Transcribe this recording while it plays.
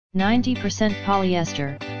90%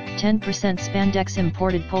 polyester, 10% spandex.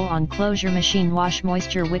 Imported pull-on closure machine wash.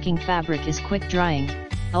 Moisture wicking fabric is quick drying,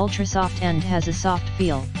 ultra soft and has a soft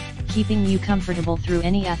feel, keeping you comfortable through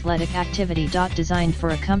any athletic activity. Designed for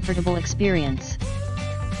a comfortable experience.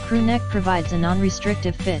 Crew neck provides a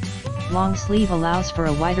non-restrictive fit, long sleeve allows for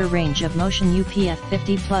a wider range of motion. UPF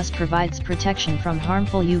 50+ provides protection from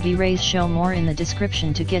harmful UV rays. Show more in the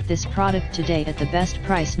description to get this product today at the best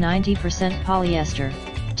price. 90% polyester,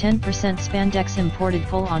 10% spandex. Imported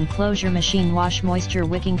pull-on closure machine wash. Moisture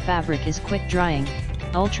wicking fabric is quick drying,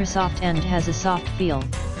 ultra soft and has a soft feel,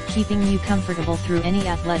 keeping you comfortable through any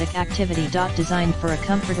athletic activity. Designed for a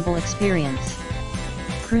comfortable experience.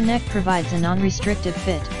 Crew neck provides a non-restrictive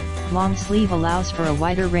fit, long sleeve allows for a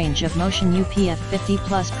wider range of motion. UPF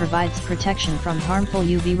 50+ provides protection from harmful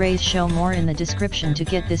UV rays. Show more in the description to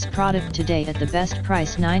get this product today at the best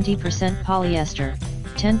price. 90% polyester,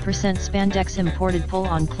 10% spandex. Imported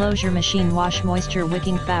pull-on closure machine wash. Moisture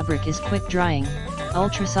wicking fabric is quick drying,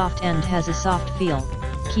 ultra soft and has a soft feel,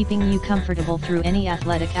 keeping you comfortable through any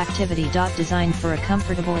athletic activity. Designed for a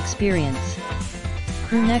comfortable experience.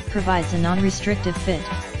 Crew neck provides a non-restrictive fit,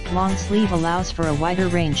 long sleeve allows for a wider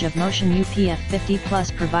range of motion. UPF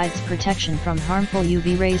 50+ provides protection from harmful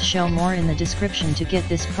UV rays. Show more in the description to get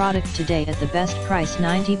this product today at the best price.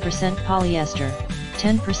 90% polyester,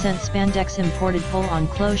 10% spandex. Imported pull-on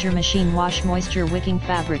closure machine wash. Moisture wicking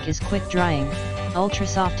fabric is quick drying, ultra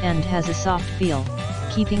soft and has a soft feel,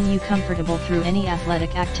 keeping you comfortable through any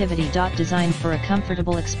athletic activity. Designed for a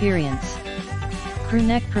comfortable experience. Crew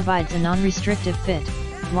neck provides a non-restrictive fit,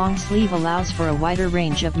 long sleeve allows for a wider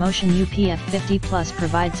range of motion. UPF 50+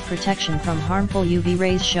 provides protection from harmful UV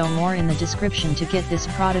rays. Show more in the description to get this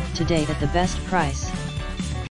product today at the best price.